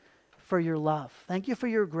much for your love. Thank you for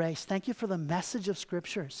your grace. Thank you for the message of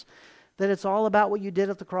Scriptures, that it's all about what you did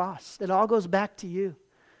at the cross. It all goes back to you.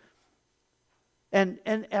 And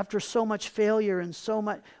after so much failure and so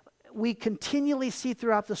much, we continually see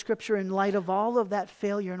throughout the Scripture, in light of all of that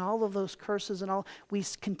failure and all of those curses and all, we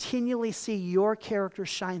continually see your character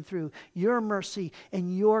shine through. Your mercy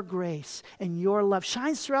and your grace and your love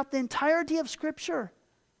shines throughout the entirety of Scripture.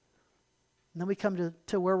 And then we come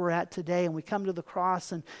to where we're at today, and we come to the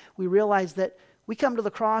cross, and we realize that we come to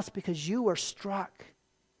the cross because you were struck.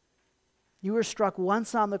 You were struck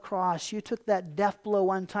once on the cross. You took that death blow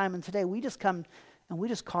one time, and today we just come and we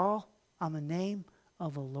just call on the name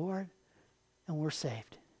of the Lord, and we're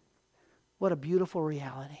saved. What a beautiful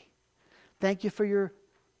reality. Thank you for your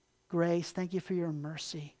grace. Thank you for your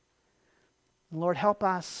mercy. Lord, help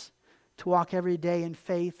us to walk every day in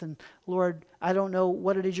faith. And Lord, I don't know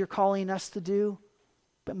what it is you're calling us to do,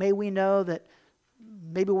 but may we know that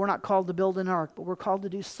maybe we're not called to build an ark, but we're called to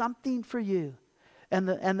do something for you. And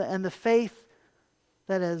the faith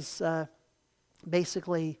that has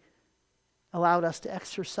basically allowed us to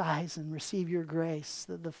exercise and receive your grace,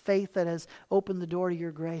 the faith that has opened the door to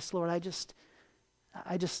your grace, Lord, I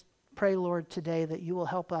just pray, Lord, today that you will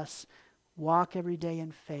help us walk every day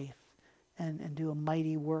in faith and do a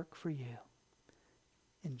mighty work for you.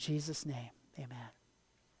 In Jesus' name, amen.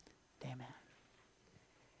 Amen.